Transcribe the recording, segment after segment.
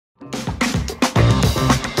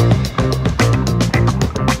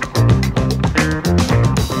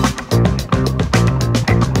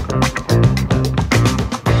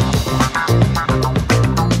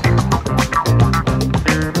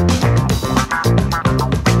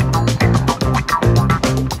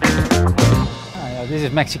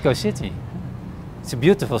is Mexico City. It's a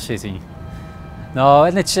beautiful city. No,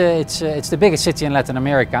 and it's the biggest city in Latin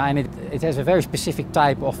America, and it has a very specific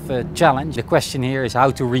type of challenge. The question here is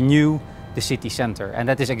how to renew the city center, and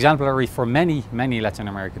that is exemplary for many Latin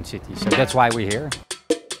American cities. So that's why we're here.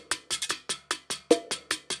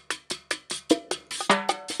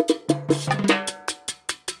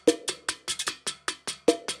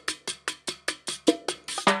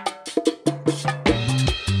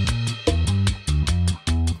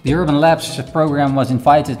 The Urban Labs program was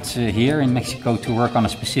invited here in Mexico to work on a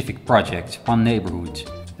specific project, one neighborhood,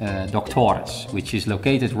 Doctores, which is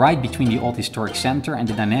located right between the old historic center and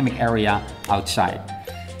the dynamic area outside.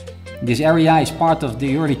 This area is part of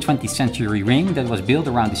the early 20th century ring that was built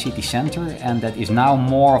around the city center and that is now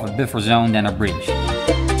more of a buffer zone than a bridge.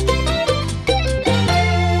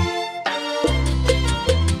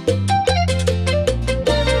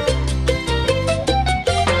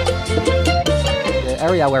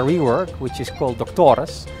 The area where we work, which is called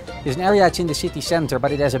Doctores, is an area that's in the city center,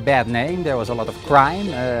 but it has a bad name. There was a lot of crime,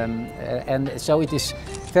 and so it is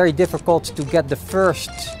very difficult to get the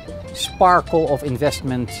first sparkle of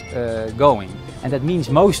investment going. And that means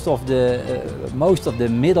most of the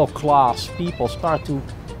middle class people start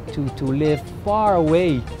to live far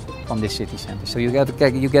away from the city center. So you get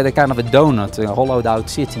a kind of a donut, a hollowed out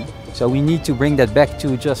city. So we need to bring that back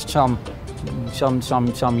to just some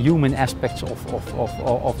human aspects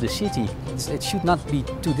of the city. It should not be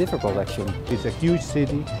too difficult, actually. It's a huge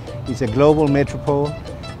city, it's a global metropole,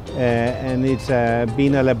 and it's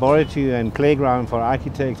been a laboratory and playground for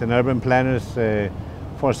architects and urban planners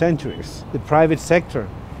for centuries. The private sector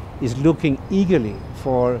is looking eagerly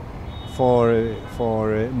for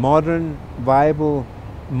modern, viable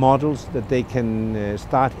models that they can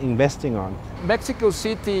start investing on. Mexico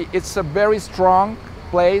City, it's a very strong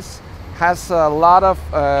place, has a lot of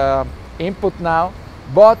input now,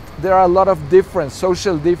 but there are a lot of difference,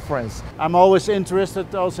 social difference. I'm always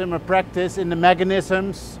interested also in my practice in the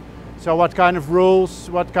mechanisms. So what kind of rules,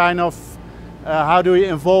 what kind of, how do we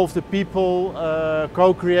involve the people,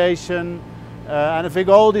 co-creation. And I think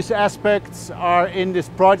all these aspects are in this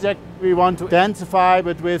project. We want to identify,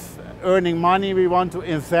 but with earning money, we want to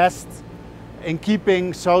invest in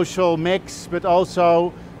keeping social mix, but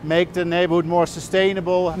also make the neighborhood more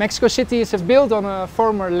sustainable. Mexico City is built on a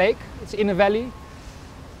former lake. It's in a valley.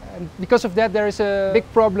 And because of that, there is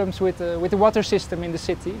big problems with the water system in the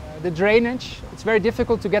city. The drainage, it's very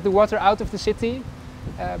difficult to get the water out of the city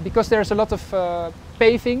because there's a lot of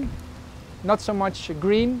paving, not so much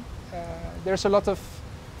green. There's a lot of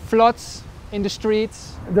floods in the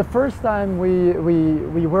streets. The first time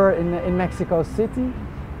we were in Mexico City,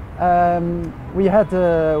 we had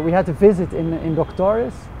a visit in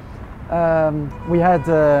Doctores. We had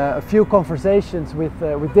a few conversations with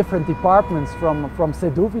different departments from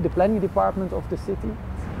CEDUVI, the planning department of the city.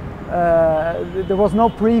 There was no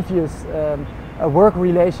previous work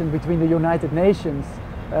relation between the United Nations,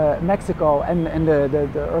 Mexico and the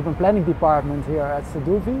urban planning department here at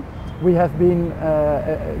CEDUVI. We have been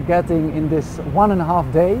getting in this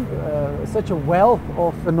 1.5 day such a wealth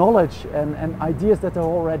of knowledge and ideas that they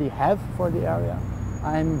already have for the area.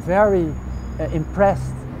 I'm very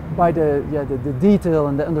impressed by the detail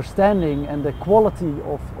and the understanding and the quality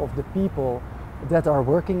of the people that are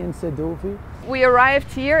working in CEDUVI. We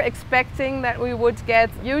arrived here expecting that we would get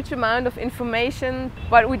a huge amount of information,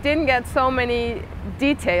 but we didn't get so many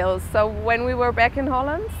details. So when we were back in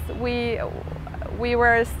Holland, we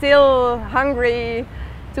were still hungry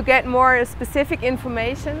to get more specific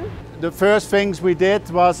information. The first things we did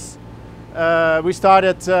was we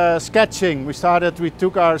started sketching. We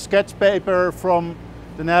took our sketch paper from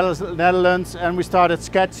the Netherlands and we started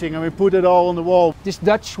sketching and we put it all on the wall. This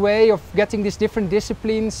Dutch way of getting these different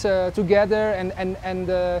disciplines together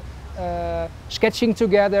and sketching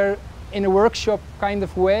together in a workshop kind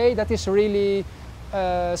of way, that is really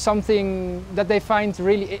something that they find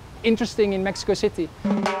really interesting in Mexico City.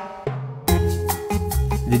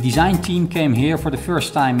 The design team came here for the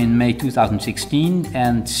first time in May 2016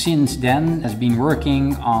 and since then has been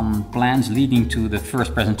working on plans leading to the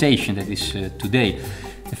first presentation that is today.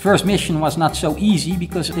 The first mission was not so easy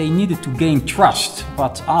because they needed to gain trust,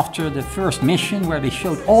 but after the first mission where they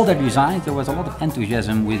showed all their designs there was a lot of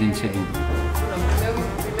enthusiasm within CEDUVI.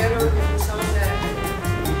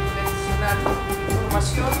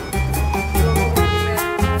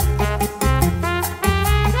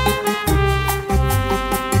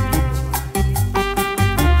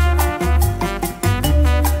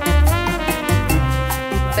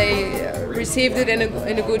 received it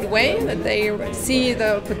in a good way, that they see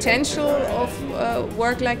the potential of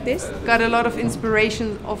work like this. Got a lot of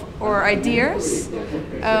inspiration or ideas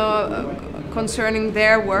concerning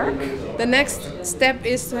their work. The next step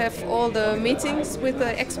is to have all the meetings with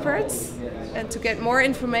the experts and to get more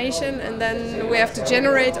information, and then we have to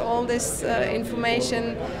generate all this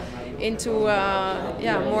information into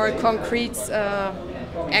more concrete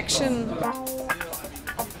action.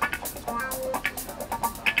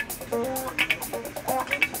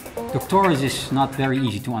 Doctores is not very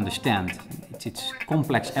easy to understand. It's a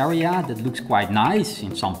complex area that looks quite nice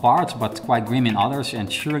in some parts, but quite grim in others, and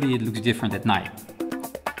surely it looks different at night.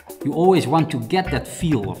 You always want to get that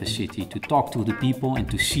feel of a city, to talk to the people and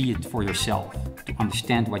to see it for yourself, to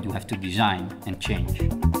understand what you have to design and change.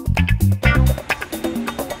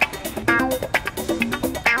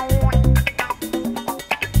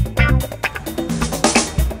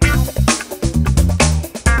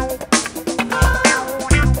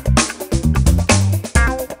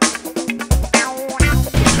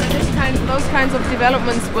 Those kinds of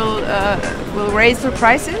developments will raise the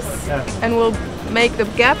prices and will make the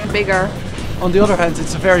gap bigger. On the other hand,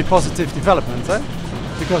 it's a very positive development,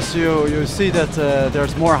 because you see that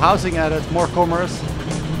there's more housing added, more commerce,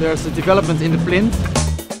 there's a development in the plinth.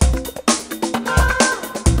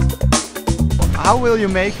 How will you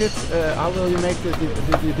make it? How will you make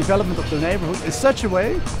the development of the neighborhood in such a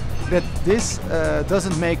way that this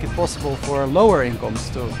doesn't make it possible for lower incomes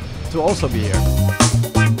to also be here?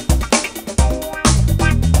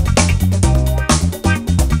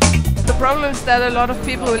 The problem is that a lot of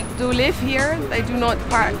people who do live here, they do not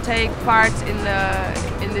take part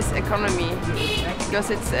in this economy,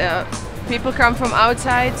 because it's people come from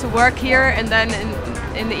outside to work here, and then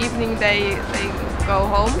in the evening they go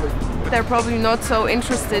home. They're probably not so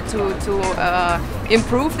interested to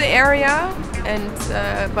improve the area, and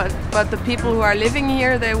but the people who are living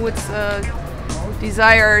here, they would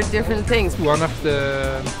desire different things. One of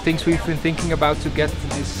the things we've been thinking about to get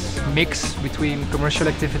this mix between commercial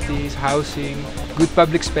activities, housing, good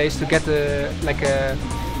public space, to get a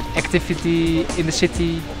activity in the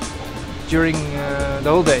city during the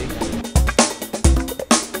whole day.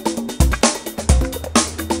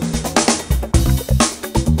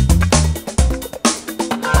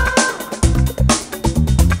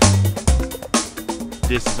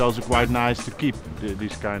 This is also quite nice to keep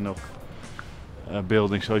these kind of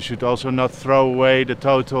buildings, so you should also not throw away the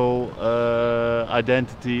total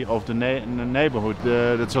identity of the neighborhood.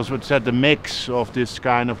 That's also what said, the mix of this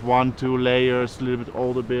kind of 1-2 layers, a little bit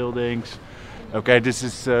older buildings. Okay, this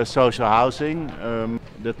is social housing.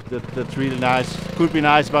 That's really nice. Could be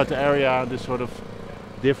nice about the area, this sort of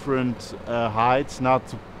different heights, not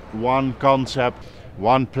one concept,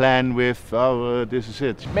 one plan with, this is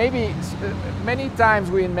it. Maybe many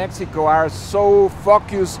times we in Mexico are so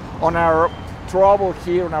focused on our trouble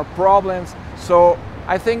here, on our problems, so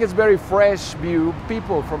I think it's very fresh view.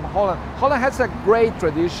 People from Holland. Holland has a great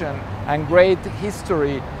tradition and great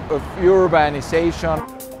history of urbanization.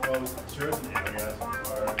 Certain areas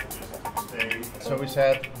are just stay. So we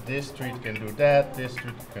said this street can do that, this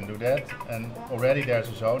street can do that, and already there's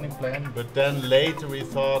a zoning plan. But then later we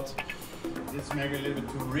thought it's maybe a little bit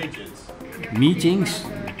too rigid. Meetings,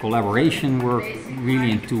 collaboration work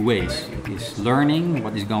really in two ways. It is learning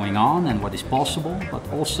what is going on and what is possible, but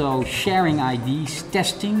also sharing ideas,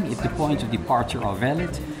 testing if the points of departure are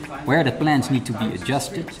valid, where the plans need to be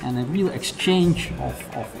adjusted, and a real exchange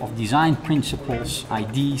of design principles,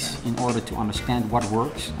 ideas, in order to understand what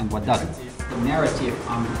works and what doesn't. The narrative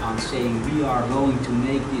on saying we are going to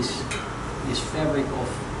make this fabric of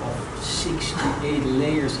 6 to 8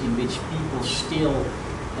 layers in which people still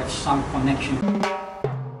have some connection.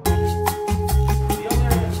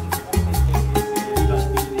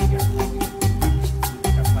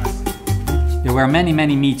 There were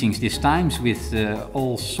many meetings this time with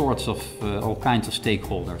all sorts of, all kinds of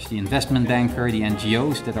stakeholders. The investment banker, the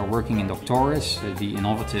NGOs that are working in Doctores, the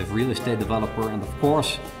innovative real estate developer, and of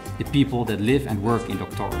course the people that live and work in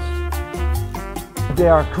Doctores. They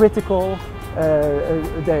are critical.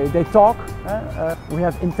 They talk, we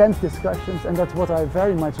have intense discussions, and that's what I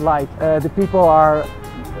very much like. The people are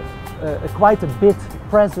quite a bit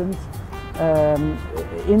present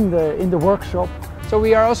in the workshop. So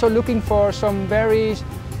we are also looking for some very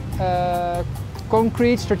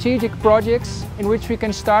concrete strategic projects in which we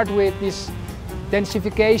can start with this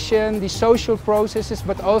densification, the social processes,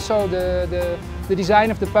 but also the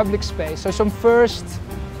design of the public space. So some first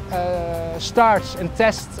starts and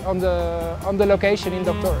tests on the location in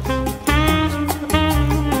Doctores.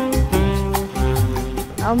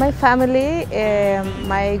 All my family,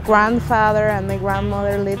 my grandfather and my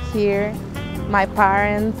grandmother live here. my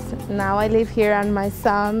parents. Now I live here and my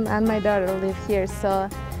son and my daughter live here, so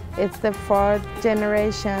it's the fourth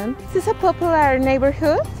generation. This is a popular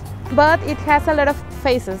neighborhood, but it has a lot of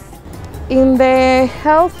faces. In the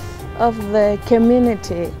health of the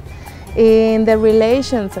community, in the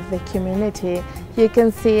relations of the community, you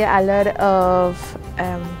can see a lot of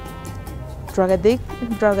drug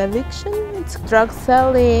addiction, drug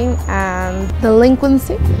selling and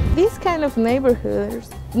delinquency. These kind of neighborhoods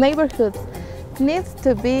needs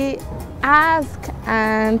to be asked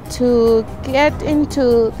and to get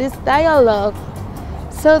into this dialogue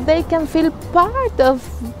so they can feel part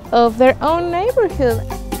of their own neighborhood.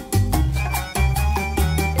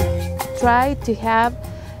 Try to have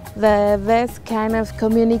the best kind of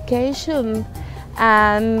communication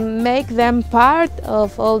and make them part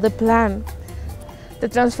of all the plan. The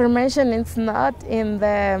transformation is not in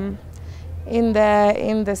the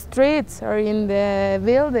streets or in the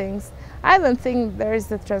buildings. I don't think there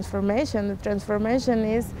is a transformation. The transformation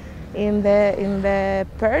is in the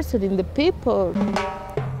person, in the people.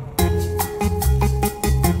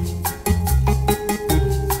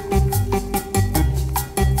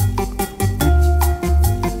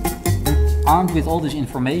 Armed with all this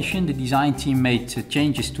information, the design team made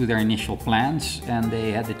changes to their initial plans and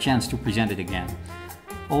they had the chance to present it again.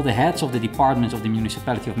 All the heads of the departments of the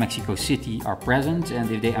Municipality of Mexico City are present, and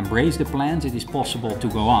if they embrace the plans, it is possible to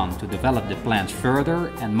go on, to develop the plans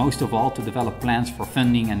further, and most of all to develop plans for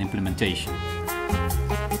funding and implementation.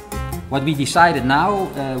 What we decided now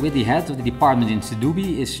with the head of the department in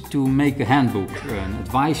Sedubi is to make a handbook, an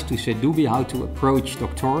advice to Sedubi how to approach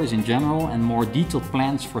Doctores in general and more detailed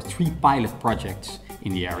plans for 3 pilot projects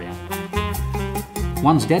in the area.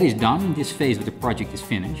 Once that is done, this phase of the project is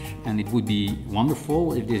finished, and it would be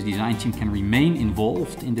wonderful if this design team can remain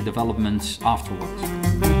involved in the developments afterwards.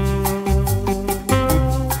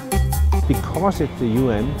 Because it's the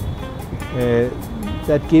UN,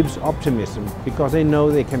 that gives optimism, because they know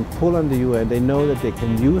they can pull on the UN, they know that they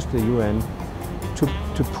can use the UN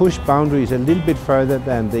to push boundaries a little bit further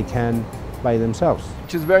than they can by themselves.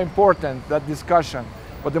 Which is very important, that discussion.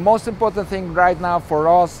 But the most important thing right now for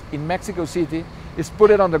us in Mexico City is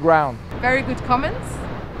put it on the ground. Very good comments,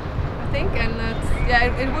 I think, and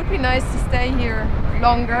yeah, it would be nice to stay here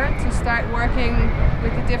longer, to start working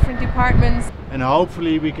with the different departments. And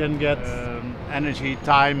hopefully we can get energy,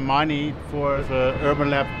 time, money for Urban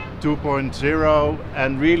Lab 2.0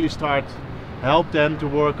 and really start help them to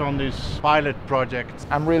work on this pilot project.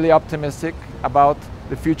 I'm really optimistic about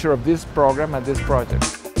the future of this program and this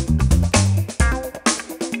project.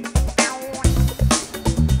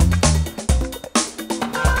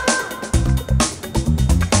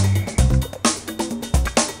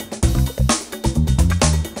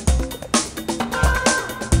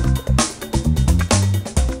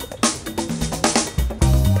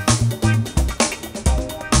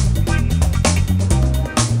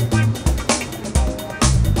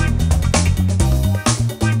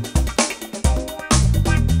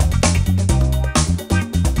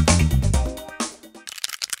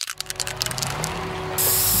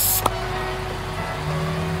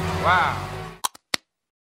 Wow.